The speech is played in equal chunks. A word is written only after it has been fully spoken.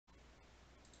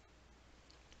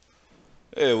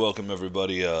Hey, welcome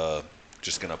everybody.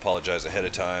 Just gonna apologize ahead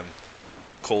of time.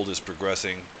 Cold is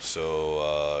progressing,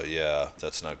 so yeah,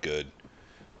 that's not good.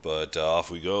 But off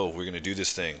we go. We're gonna do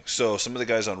this thing. So some of the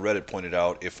guys on Reddit pointed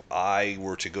out if I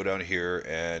were to go down here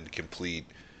and complete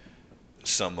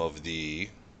some of the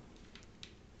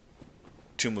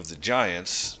Tomb of the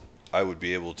Giants, I would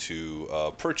be able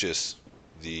to purchase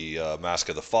the Mask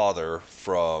of the Father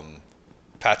from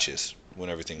Patches when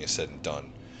everything is said and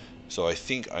done. So I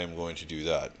think I'm going to do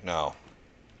that. Now,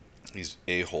 these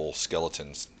a-hole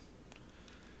skeletons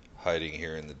hiding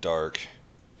here in the dark.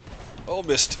 Oh,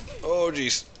 missed. Oh,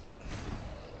 jeez.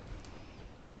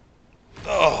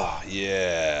 Oh,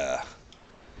 yeah.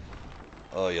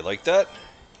 Oh, you like that?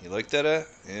 You like that?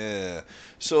 Yeah.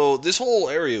 So this whole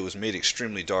area was made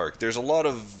extremely dark. There's a lot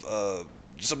of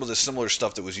some of the similar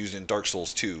stuff that was used in Dark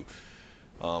Souls 2,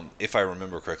 if I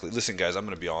remember correctly. Listen, guys, I'm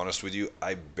going to be honest with you.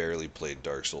 I barely played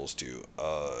Dark Souls 2.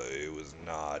 It was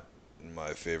not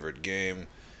my favorite game.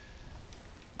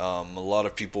 A lot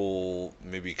of people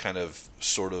maybe kind of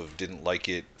sort of didn't like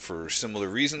it for similar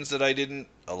reasons that I didn't.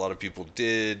 A lot of people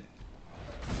did.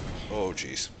 Oh,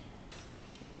 jeez.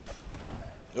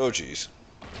 Oh, jeez.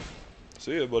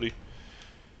 See ya, buddy.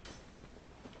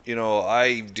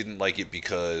 I didn't like it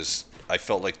because I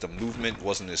felt like the movement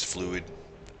wasn't as fluid.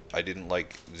 I didn't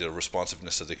like the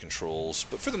responsiveness of the controls.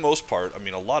 But for the most part, I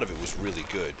mean, a lot of it was really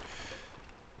good.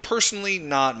 Personally,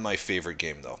 not my favorite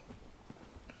game, though.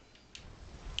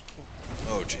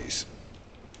 Oh, jeez.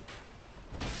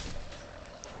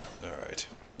 Alright.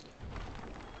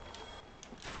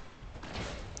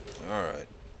 Alright.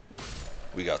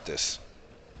 We got this.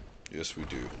 Yes, we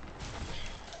do.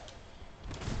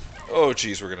 Oh,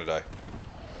 jeez, we're gonna die.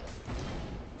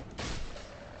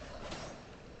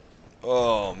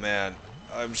 Oh, man.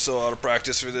 I'm so out of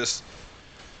practice for this.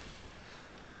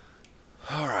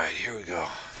 Alright, here we go.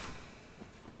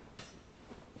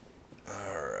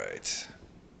 Alright.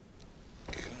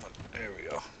 Come on. There we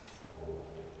go.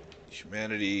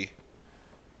 Humanity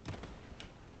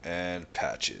and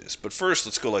patches. But first,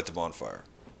 let's go light the bonfire.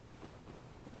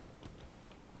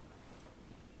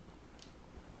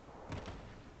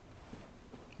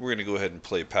 We're going to go ahead and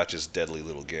play Patch's deadly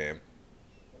little game.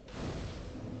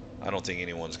 I don't think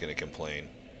anyone's going to complain.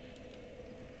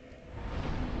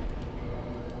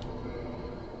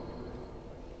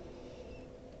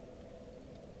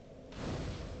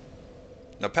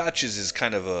 Now, Patches is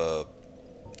kind of a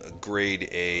grade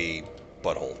A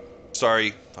butthole.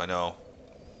 Sorry, I know.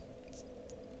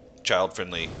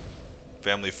 Child-friendly,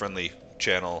 family-friendly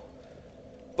channel.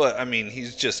 But, I mean,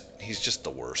 he's just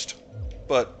the worst.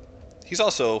 But he's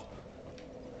also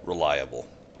reliable.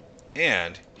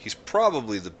 And he's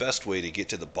probably the best way to get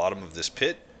to the bottom of this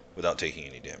pit without taking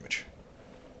any damage.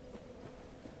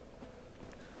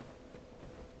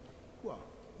 What,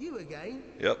 you again?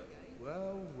 Yep.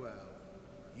 Well, well.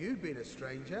 You've been a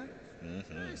stranger.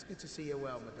 Mm-hmm. It's good to see you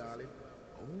well, my darling.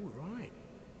 All right.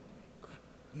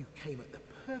 You came at the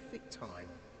perfect time.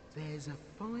 There's a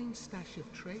fine stash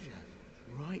of treasure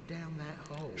right down that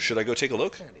hole. Should I go take a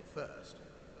look? Found it first,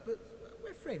 but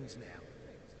we're friends now.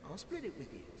 I'll split it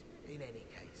with you, in any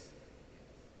case.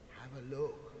 Have a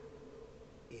look.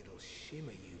 It'll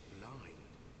shimmer you blind.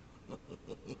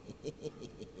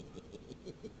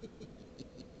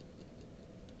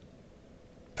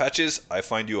 Patches, I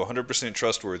find you 100%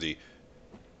 trustworthy.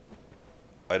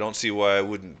 I don't see why I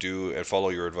wouldn't do and follow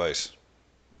your advice.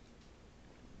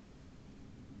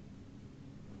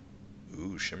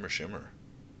 Ooh, shimmer, shimmer.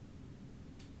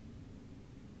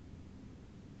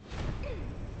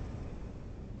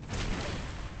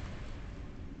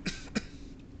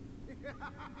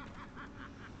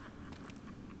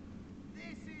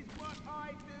 This is what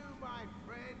I do, my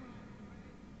friend.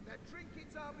 The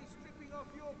trinkets I'll be stripping off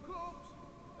your corpse,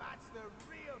 that's the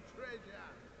real treasure.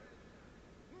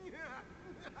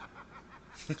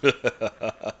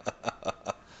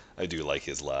 I do like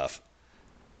his laugh.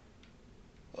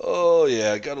 Oh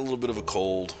yeah, I got a little bit of a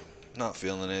cold. Not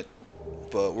feeling it.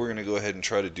 But we're gonna go ahead and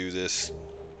try to do this.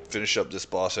 Finish up this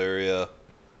boss area.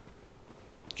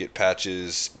 Get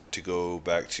Patches to go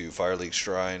back to Fire League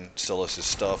Shrine. Sell us his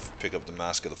stuff. Pick up the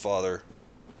Mask of the Father.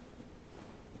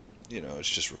 It's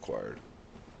just required.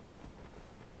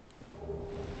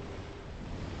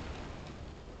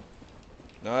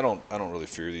 No, I don't really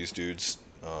fear these dudes.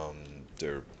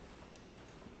 They're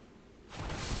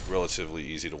relatively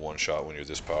easy to one-shot when you're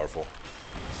this powerful.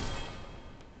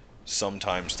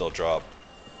 Sometimes they'll drop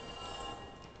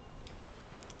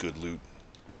good loot.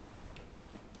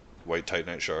 White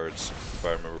Titanite shards, if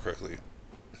I remember correctly.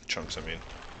 Chunks, I mean.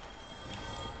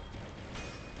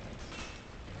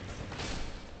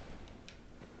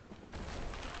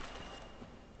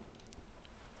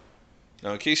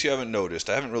 Now, in case you haven't noticed,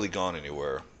 I haven't really gone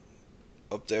anywhere.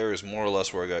 Up there is more or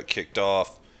less where I got kicked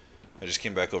off. I just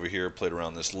came back over here, played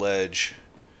around this ledge.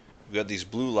 We've got these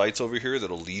blue lights over here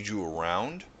that'll lead you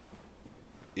around.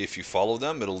 If you follow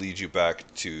them, it'll lead you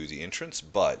back to the entrance,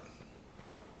 but,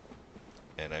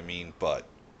 and I mean but,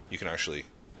 you can actually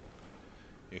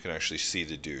see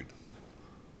the dude.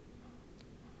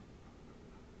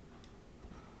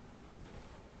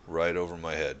 Right over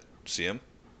my head. See him?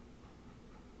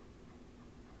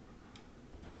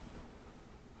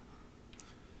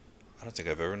 I don't think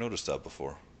I've ever noticed that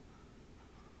before.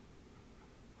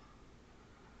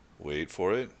 Wait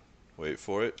for it. Wait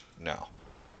for it. Now.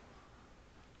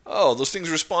 Oh, those things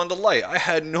respond to light. I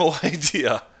had no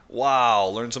idea. Wow,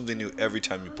 learn something new every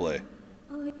time you play.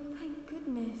 Oh, thank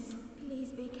goodness. Please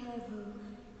be careful.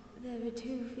 There are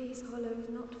two fierce hollows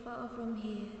not far from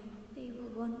here. They were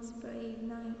once brave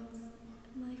knights,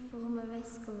 my former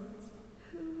escorts.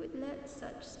 Who would let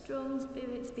such strong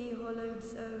spirits be hollowed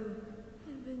so?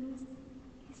 Heavens,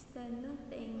 is there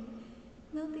nothing,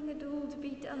 nothing at all to be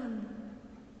done?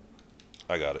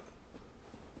 I got it.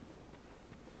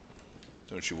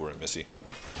 Don't you worry, Missy.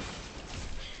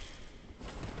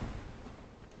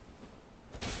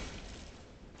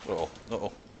 Uh-oh.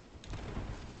 Uh-oh.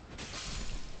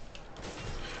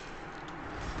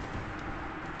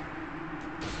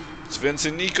 It's Vince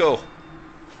and Nico.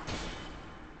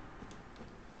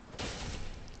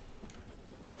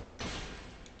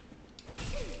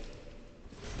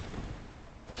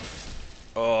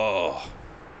 Oh.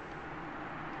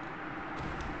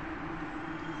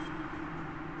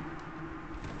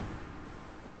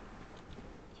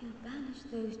 You banished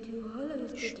those two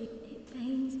hollows, did you? It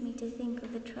pains me to think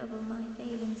of the trouble my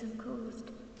failings have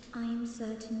caused. I am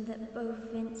certain that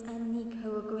both Vince and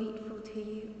Nico are grateful to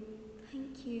you.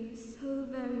 Thank you so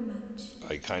very much.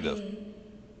 I kind of. Here,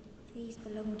 these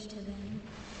belonged to them.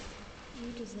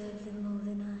 You deserve them more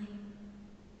than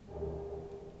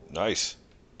Nice.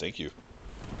 Thank you.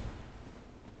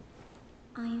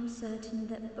 I am certain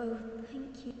that both.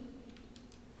 Thank you.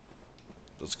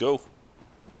 Let's go.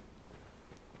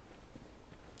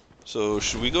 So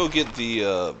should we go get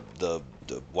the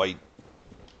white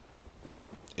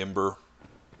ember,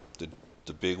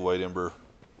 the big white ember?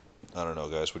 I don't know,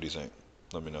 guys. What do you think?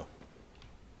 Let me know.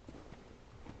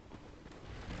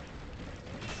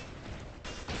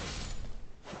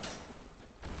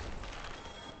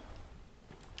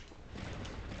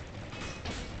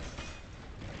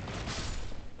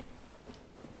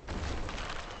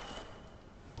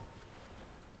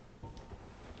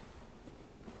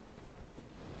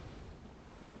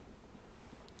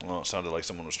 Well, it sounded like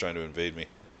someone was trying to invade me.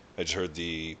 I just heard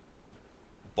the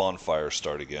bonfire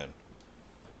start again.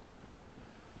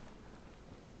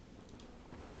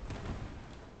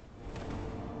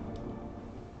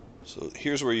 So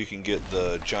here's where you can get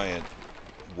the giant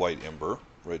white ember,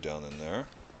 right down in there.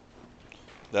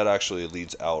 That actually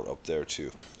leads out up there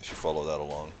too, if you follow that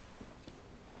along.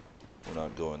 We're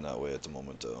not going that way at the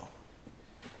moment though.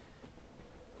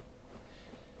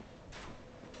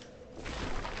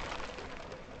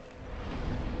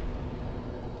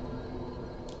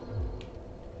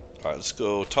 Alright, let's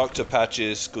go talk to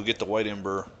Patches, go get the white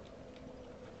ember.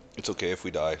 It's okay if we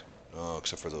die. Oh,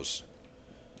 except for those.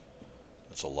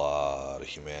 That's a lot of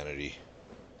humanity.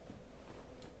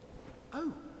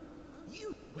 Oh,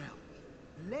 you. Well,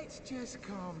 let's just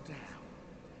calm down.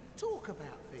 Talk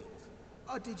about things.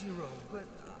 I did you wrong, but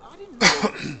I didn't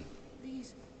know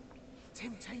these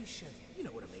temptation. You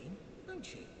know what I mean,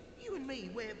 don't you? You and me,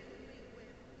 we're.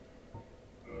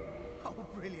 Oh,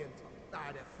 brilliant. I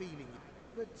had a feeling.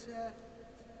 But,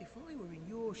 if I were in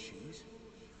your shoes,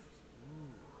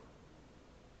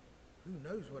 who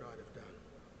knows what I'd have done.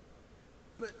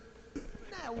 But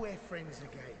now we're friends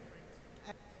again.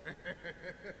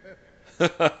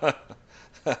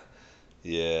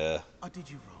 Yeah. I did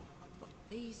you wrong.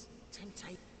 These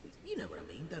temptations, you know what I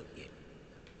mean, don't you?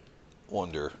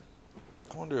 Wonder.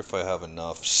 I wonder if I have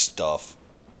enough stuff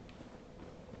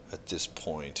at this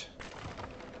point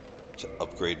to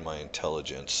upgrade my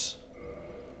intelligence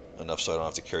enough so I don't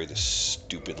have to carry this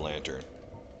stupid lantern.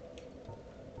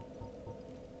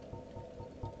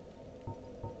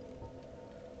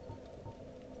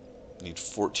 Need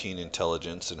 14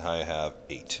 intelligence and I have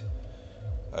 8.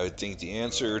 I would think the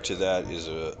answer to that is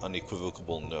an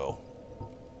unequivocal no.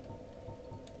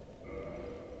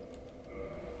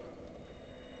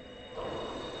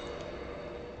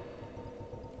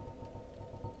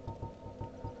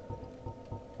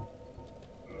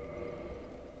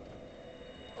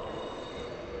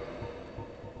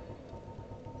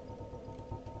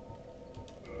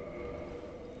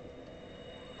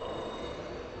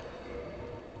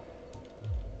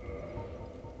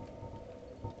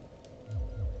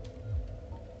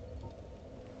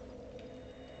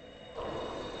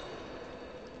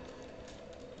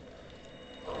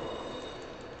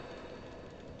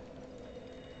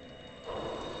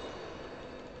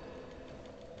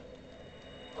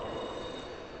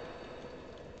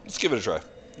 give it a try.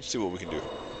 Let's see what we can do.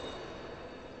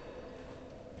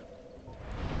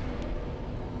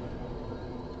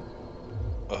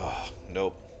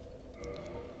 Nope.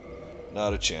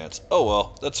 Not a chance. Oh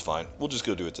well, that's fine. We'll just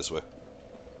go do it this way.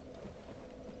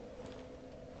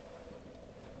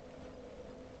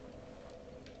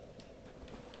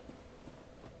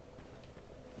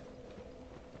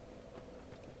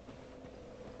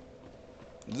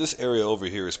 This area over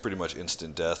here is pretty much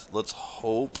instant death. Let's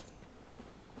hope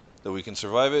that we can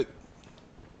survive it.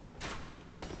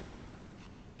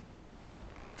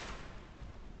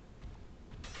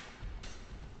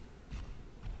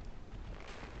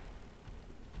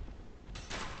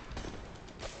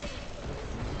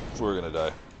 We're gonna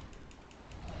die.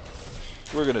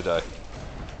 We're gonna die.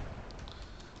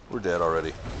 We're dead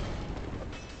already.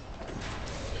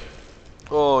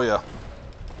 Oh yeah.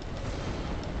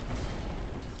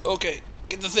 Okay,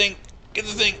 get the thing. Get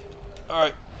the thing.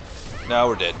 Alright. Now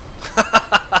we're dead.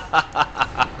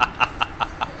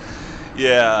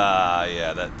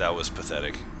 Yeah, that was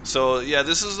pathetic. So yeah,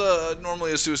 this is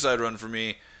normally a suicide run for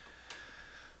me.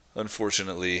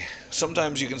 Unfortunately,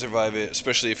 sometimes you can survive it,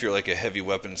 especially if you're like a heavy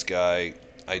weapons guy.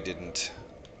 I didn't.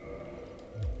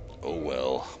 Oh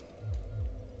well.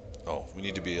 Oh, we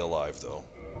need to be alive though.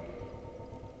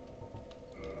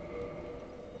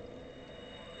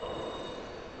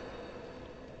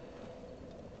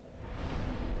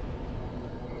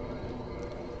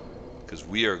 Because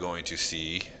we are going to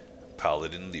see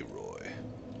Paladin Leroy.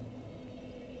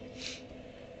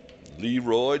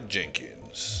 Leroy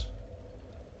Jenkins.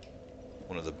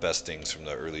 One of the best things from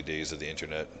the early days of the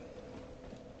internet.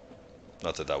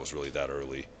 Not that that was really that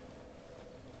early.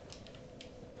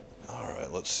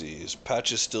 Alright, let's see. Is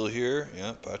Patches still here?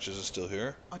 Yeah, Patches is still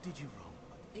here. I did you wrong.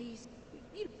 These...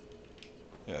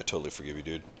 Yeah, I totally forgive you,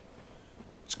 dude.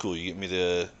 It's cool. You get me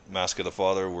the Mask of the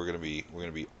Father, we're gonna be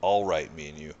all right, me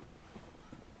and you.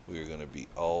 We're gonna be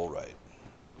all right.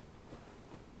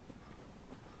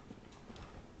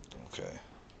 Okay.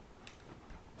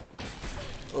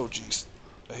 Oh, jeez.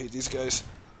 I hate these guys.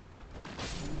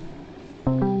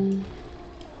 I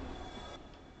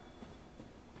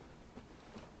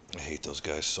hate those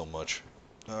guys so much.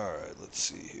 Alright, let's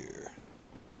see here.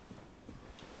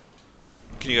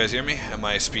 Can you guys hear me? Am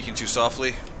I speaking too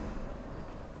softly?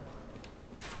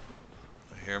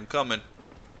 I hear them coming.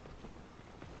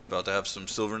 About to have some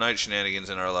Silver Knight shenanigans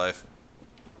in our life.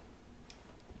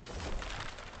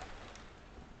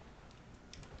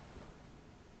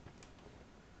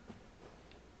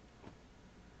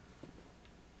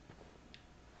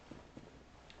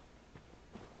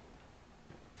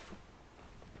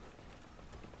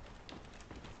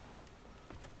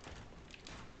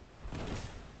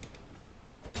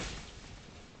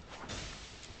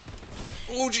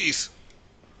 Oh, jeez.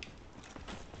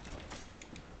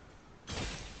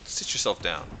 Sit yourself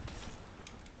down.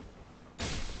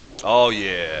 Oh,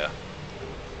 yeah.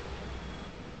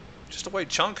 Just a white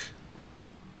chunk.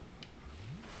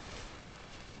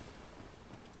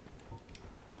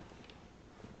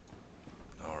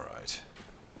 Alright.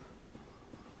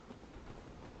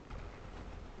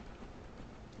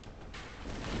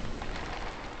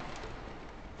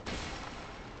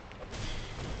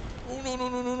 Oh, no, no,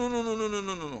 no, no, no, no, no, no,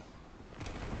 no, no, no.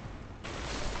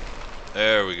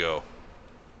 There we go.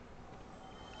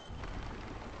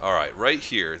 Alright, right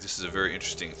here, this is a very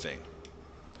interesting thing.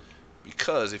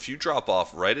 Because if you drop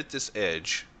off right at this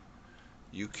edge,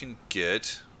 you can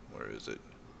get... Where is it?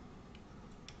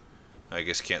 I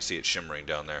guess can't see it shimmering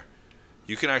down there.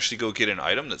 You can actually go get an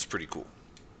item that's pretty cool.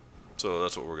 So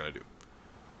that's what we're going to do.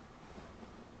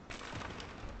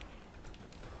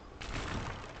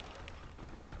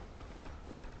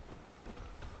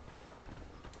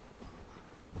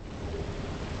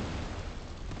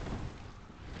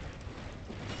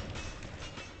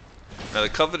 Now the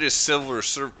covetous silver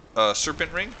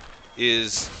serpent ring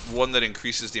is one that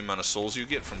increases the amount of souls you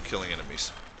get from killing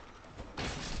enemies.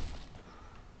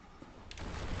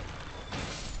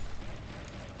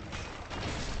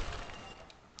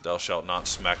 Thou shalt not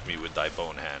smack me with thy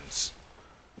bone hands.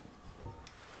 I'm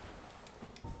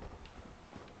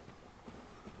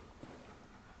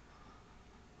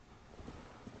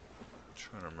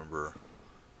trying to remember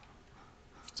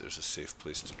if there's a safe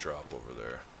place to drop over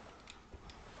there.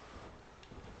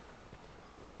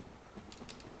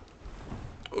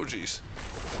 Oh jeez.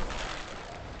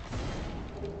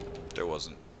 There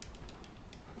wasn't.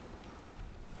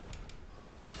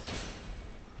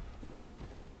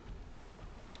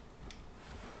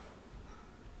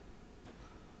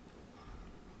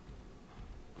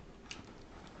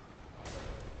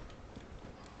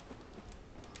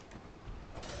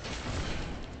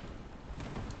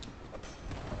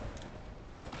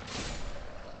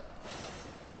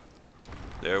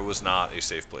 There was not a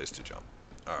safe place to jump.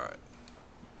 Alright.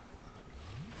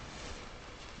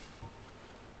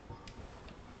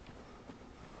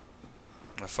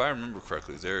 If I remember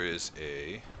correctly, there is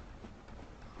a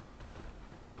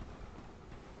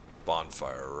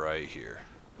bonfire right here.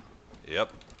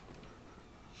 Yep.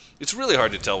 It's really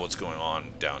hard to tell what's going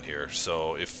on down here,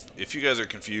 so if you guys are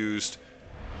confused,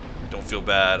 don't feel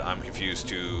bad. I'm confused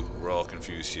too. We're all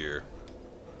confused here.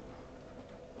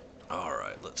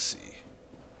 Alright, let's see.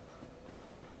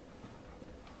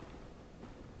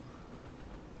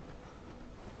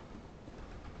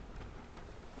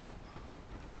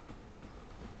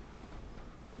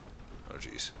 Oh,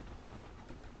 jeez.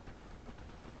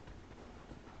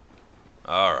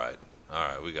 Alright.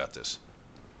 Alright, we got this.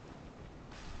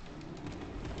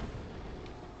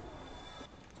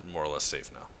 More or less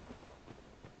safe now.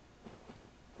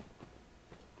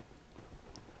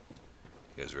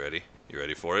 You guys ready? You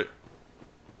ready for it?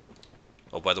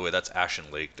 Oh, by the way, that's Ashen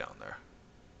Lake down there.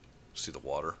 See the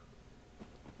water?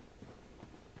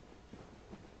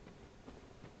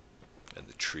 And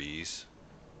the trees.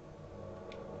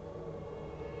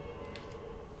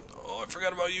 Oh, I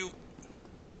forgot about you.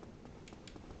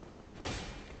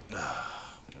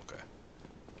 Okay.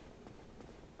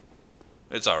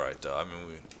 It's alright, though. I mean,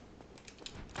 we...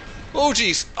 Oh,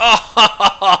 jeez!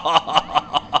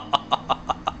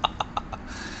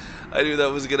 I knew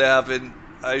that was gonna happen.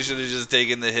 I should have just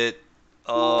taken the hit.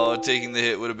 Oh, taking the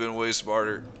hit would have been way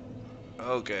smarter.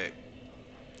 Okay.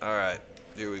 Alright.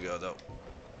 Here we go, though.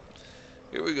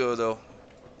 Here we go, though.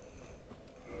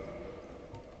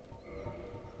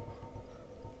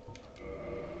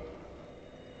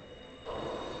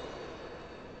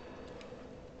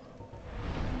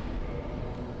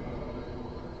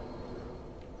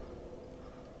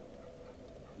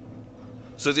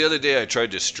 So the other day I tried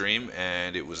to stream,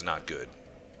 and it was not good.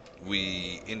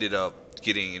 We ended up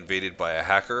getting invaded by a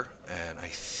hacker, and I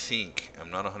think,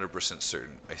 I'm not 100%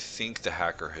 certain, I think the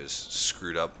hacker has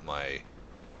screwed up my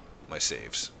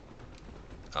saves.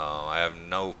 I have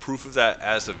no proof of that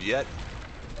as of yet,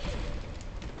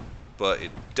 but it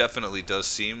definitely does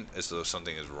seem as though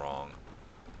something is wrong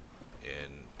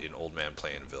in Old Man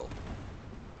Plainville.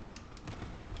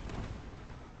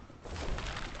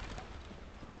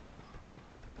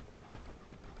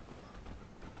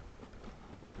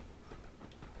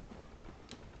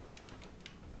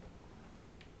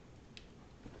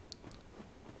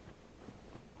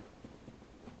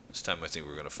 This time I think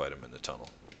we're going to fight him in the tunnel.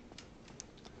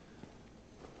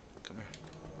 Come here.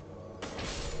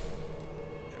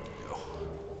 There we go.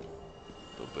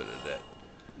 A little bit of that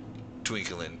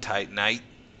twinkling titanite.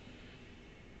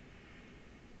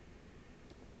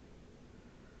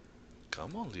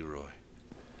 Come on, Leroy.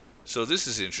 So this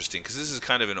is interesting, because this is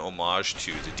kind of an homage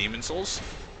to the Demon Souls.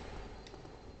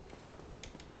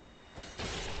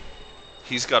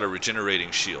 He's got a regenerating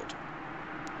shield.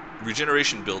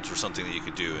 Regeneration builds were something that you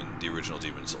could do in the original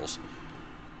Demon Souls.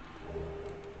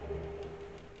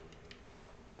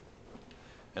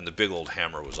 And the big old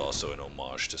hammer was also an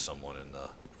homage to someone in the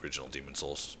original Demon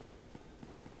Souls.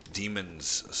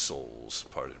 Demon's Souls,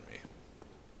 pardon me.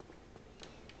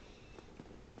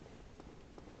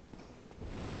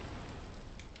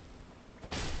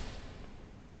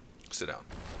 Sit down.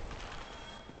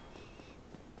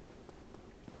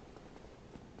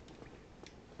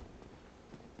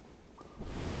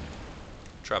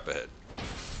 Trap ahead.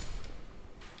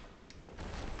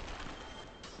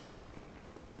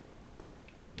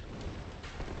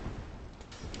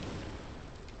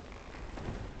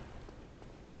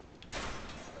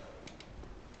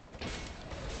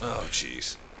 Oh,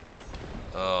 jeez.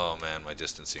 Oh, man, my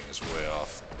distancing is way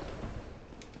off.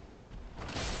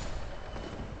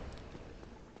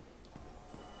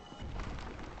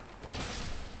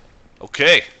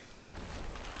 Okay.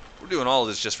 We're doing all of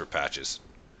this just for patches.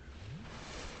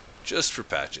 Just for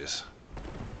patches.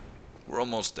 We're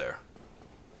almost there.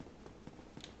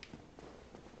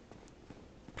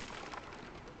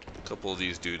 A couple of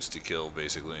these dudes to kill,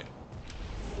 basically.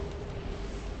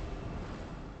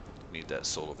 Need that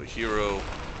soul of a hero.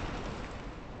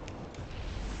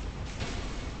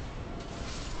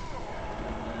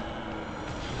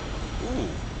 Ooh.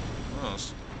 Oh,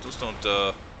 those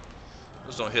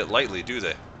don't hit lightly, do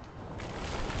they?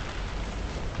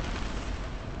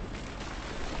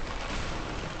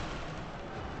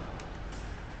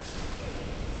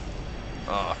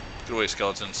 Ah, get away,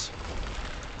 skeletons.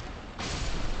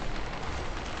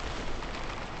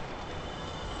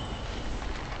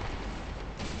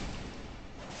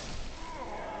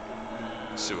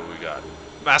 Let's see what we got.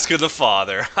 Mask of the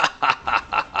Father.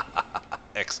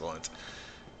 Excellent.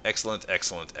 Excellent,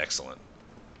 excellent, excellent.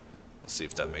 Let's see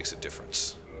if that makes a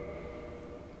difference.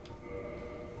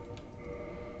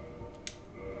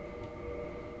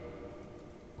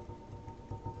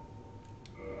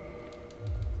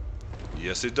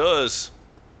 Yes, it does.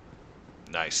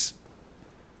 Nice.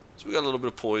 So we got a little bit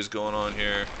of poise going on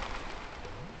here.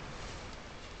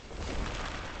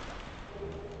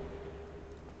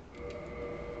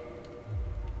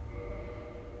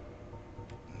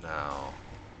 Now.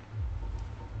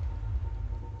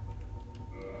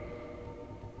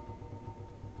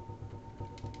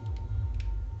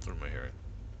 What am I hearing?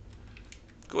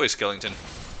 Go away, Skellington.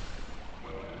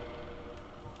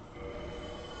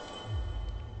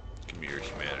 Give me your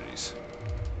humanities.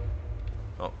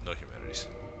 Oh, no humanities.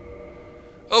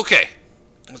 Okay.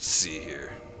 Let's see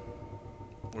here.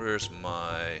 Where's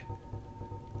my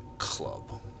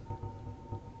club?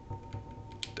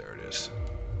 There it is.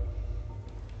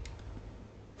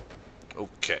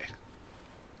 Okay.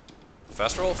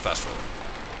 Fast roll, fast roll.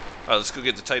 Alright, let's go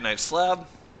get the Titanite slab.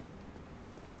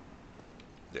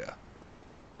 Yeah.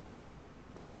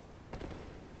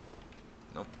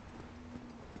 Nope.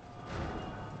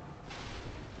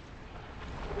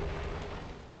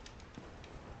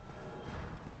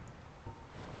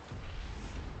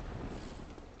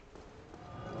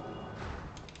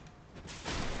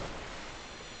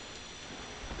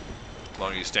 The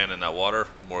longer you stand in that water,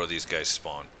 more of these guys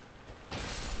spawn.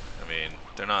 I mean,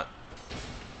 they're not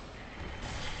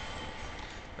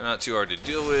too hard to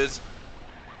deal with.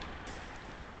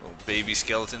 Little baby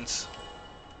skeletons.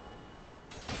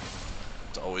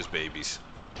 It's always babies.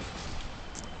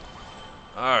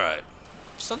 Alright.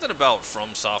 Something about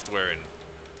From Software and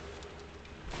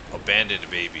abandoned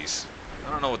babies.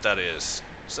 I don't know what that is.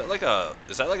 Is that like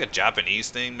a Japanese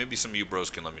thing? Maybe some of you bros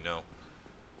can let me know.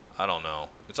 I don't know.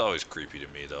 It's always creepy to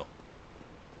me though.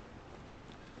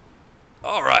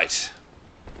 Alright.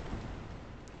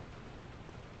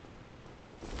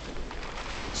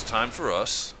 It's time for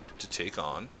us to take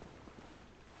on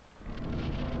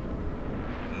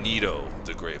Nito,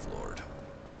 the Grave Lord.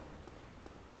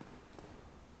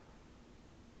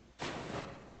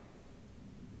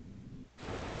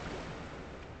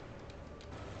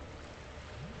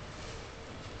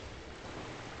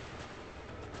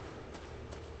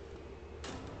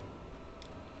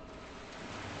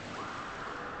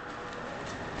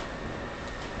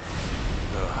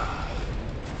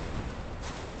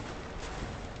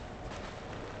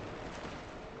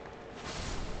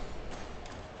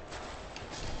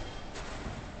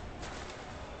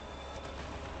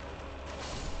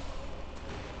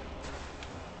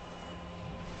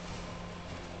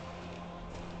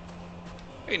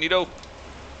 Hey, Nito.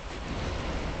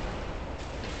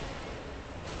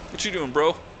 What you doing,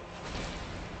 bro?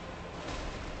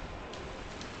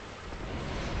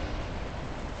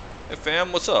 Hey,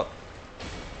 fam, what's up?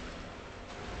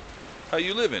 How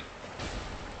you living?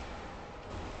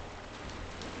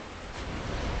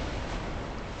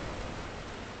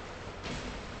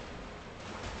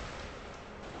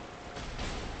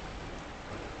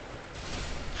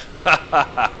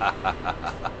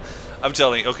 I'm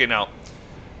telling you. Okay, now,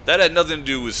 that had nothing to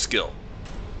do with skill.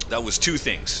 That was two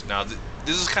things. Now,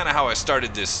 this is kind of how I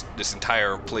started this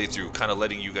entire playthrough, kind of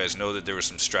letting you guys know that there were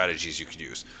some strategies you could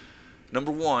use.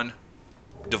 Number one,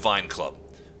 Divine Club.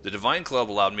 The Divine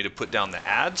Club allowed me to put down the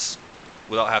ads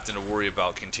without having to worry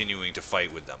about continuing to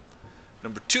fight with them.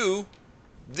 Number two,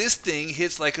 this thing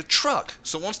hits like a truck.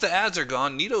 So once the ads are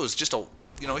gone, Nito is just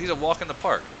he's a walk in the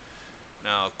park.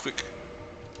 Now,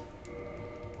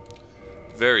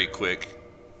 very quick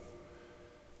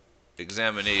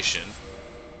examination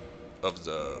of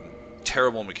the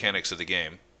terrible mechanics of the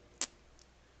game.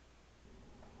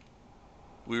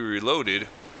 We reloaded.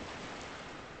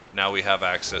 Now we have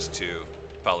access to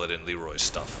Paladin Leroy's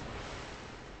stuff.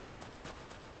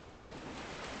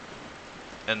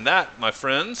 And that, my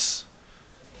friends,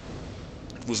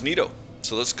 was Nito.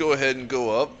 So let's go ahead and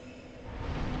go up.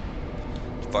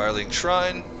 Firelink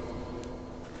Shrine.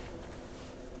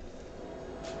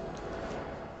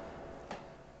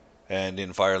 And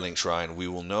in Firelink Shrine, we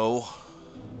will know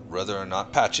whether or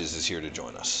not Patches is here to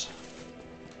join us.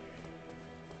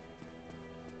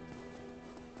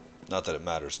 Not that it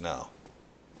matters now.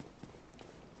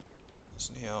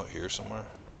 Isn't he out here somewhere?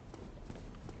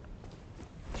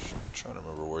 I'm trying to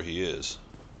remember where he is.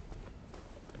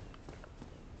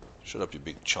 Shut up, you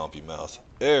big chompy mouth.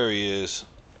 There he is.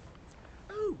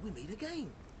 Oh, we meet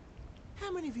again.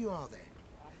 How many of you are there?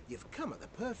 You've come at the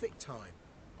perfect time.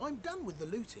 I'm done with the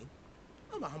looting.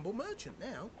 I'm a humble merchant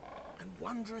now, and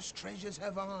wondrous treasures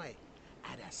have I,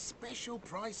 at a special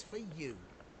price for you.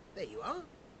 There you are.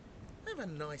 Have a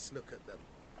nice look at them.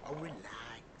 Oh,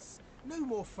 relax. No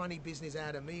more funny business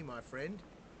out of me, my friend.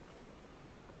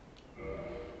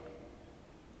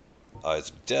 Eyes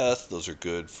of Death, those are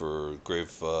good for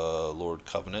Grave Lord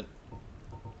Covenant.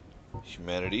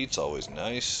 Humanity, it's always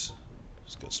nice.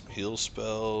 It's got some heal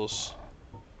spells.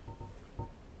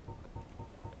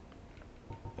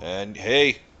 And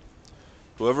hey,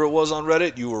 whoever it was on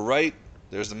Reddit, you were right.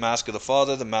 There's the Mask of the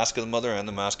Father, the Mask of the Mother, and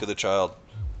the Mask of the Child,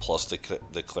 plus the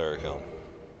Cleric Helm.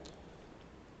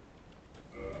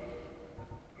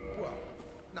 What?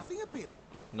 Nothing appeals.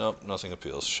 Nope, nothing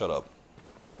appeals. Shut up.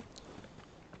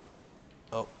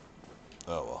 Oh,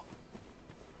 oh well.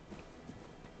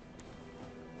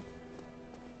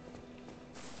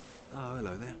 Oh,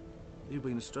 hello there. You've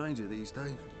been a stranger these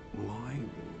days. Why?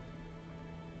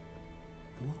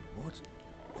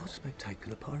 What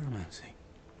spectacular pyromancy?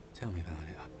 Tell me about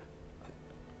it.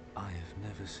 I have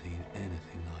never seen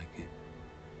anything like it.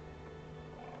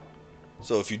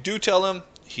 So if you do tell him,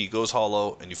 he goes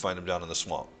hollow and you find him down in the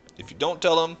swamp. If you don't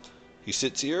tell him, he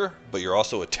sits here, but you're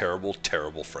also a terrible,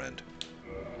 terrible friend.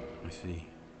 I see.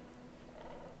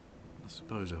 I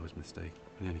suppose I was mistaken.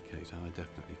 In any case, I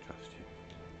definitely trust you.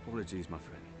 Apologies, my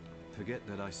friend. Forget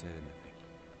that I said anything.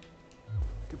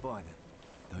 Goodbye then.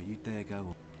 Don't you dare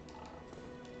go.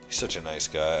 He's such a nice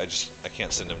guy. I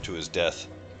can't send him to his death.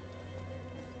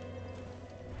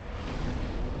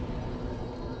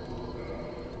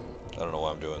 I don't know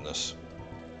why I'm doing this.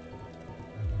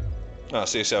 Ah,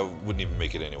 seriously, I wouldn't even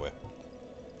make it anyway.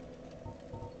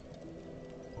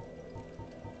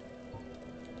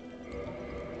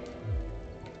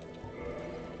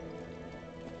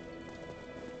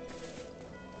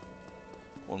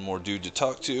 One more dude to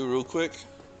talk to real quick.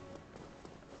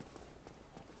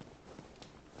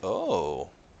 Oh.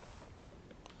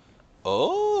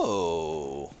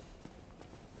 Oh.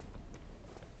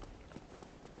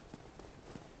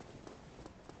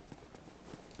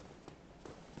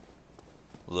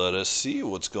 Let us see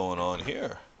what's going on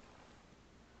here.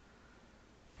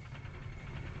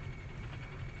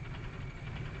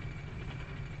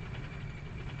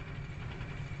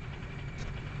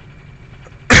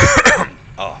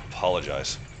 Oh,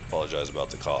 apologize. Apologize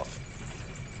about the cough.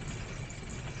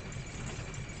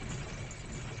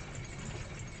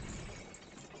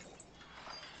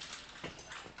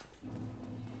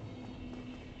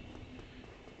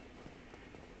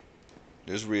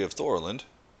 There's Rhea of Thorland.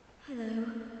 Hello.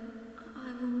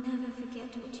 I will never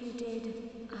forget what you did.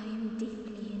 I am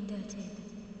deeply indebted.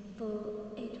 For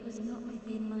it was not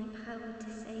within my power to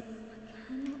say. I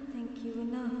cannot thank you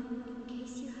enough. In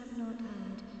case you have not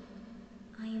heard,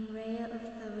 I am Rhea of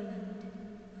Thorland.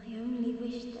 I only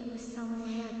wish there was some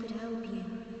way I could help you.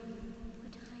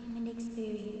 But I am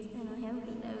inexperienced and I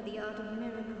only know the art of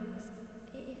miracles.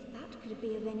 If that could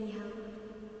be of any help.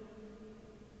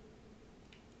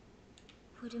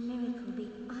 Would a miracle be?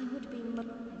 I would be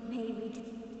maybe.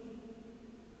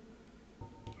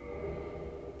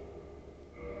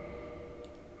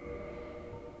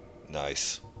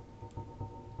 Nice.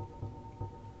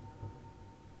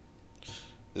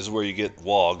 This is where you get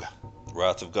Wog,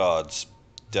 Wrath of Gods.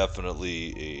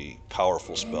 Definitely a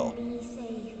powerful spell. Then be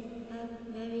safe.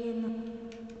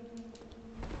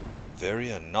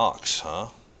 Varia Nox, huh?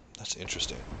 That's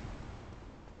interesting.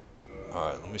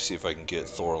 Alright, let me see if I can get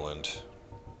Thorland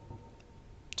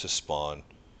to spawn.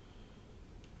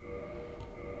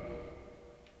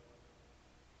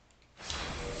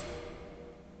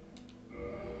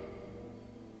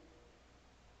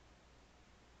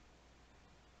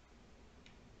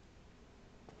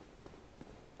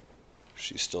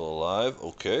 She's still alive.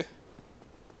 Okay.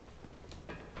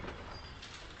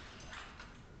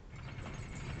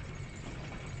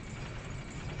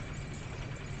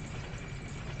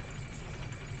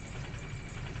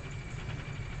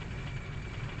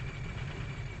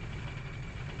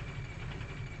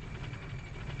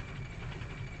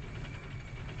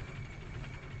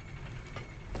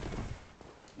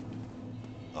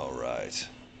 All right.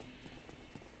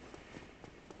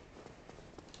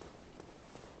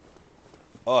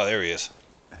 Oh, there he is.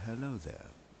 Hello there.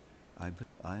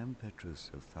 I am Petrus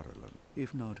of Thurland.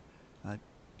 If not, I...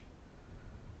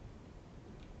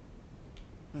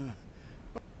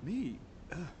 me?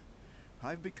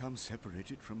 I've become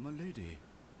separated from my lady.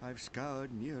 I've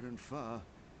scoured near and far,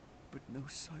 but no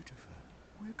sight of her.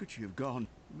 Where could she have gone?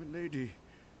 My lady,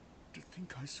 to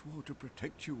think I swore to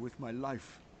protect you with my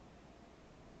life.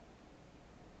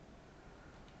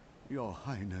 Your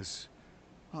Highness,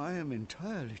 I am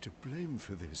entirely to blame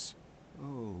for this.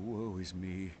 Oh, woe is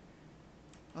me.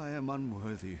 I am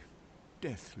unworthy,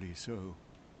 deathly so.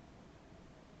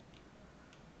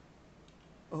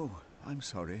 Oh, I'm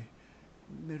sorry.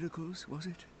 Miracles, was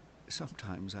it?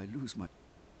 sometimes I lose my...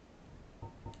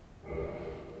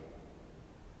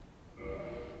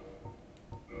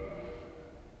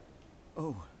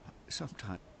 Oh,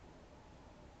 sometimes...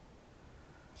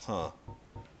 Huh.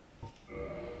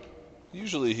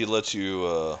 Usually he lets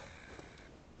you,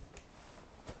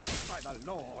 By the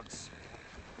lords!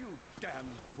 You damned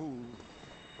fool!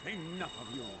 Enough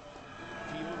of you!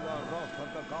 Feel the wrath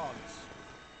of the gods!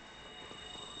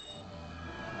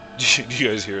 Do you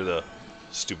guys hear the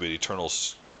stupid eternal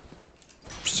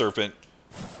serpent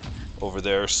over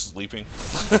there sleeping?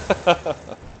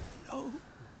 No!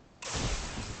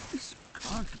 This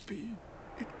can't be.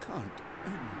 It can't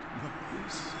end like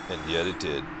this. And yet it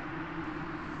did.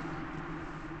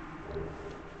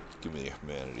 Give me the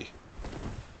humanity.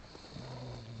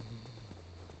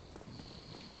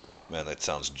 Man, that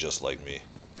sounds just like me.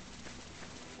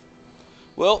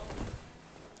 Well,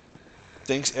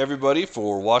 thanks everybody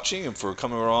for watching and for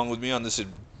coming along with me on this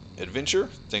adventure.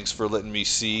 Thanks for letting me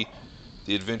see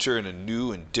the adventure in a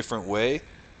new and different way.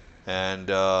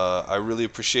 And I really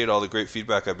appreciate all the great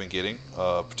feedback I've been getting,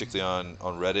 particularly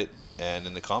on Reddit and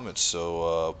in the comments.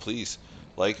 So please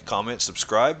like, comment,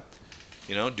 subscribe,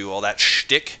 do all that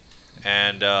shtick.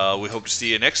 And we hope to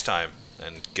see you next time.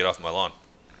 And get off my lawn.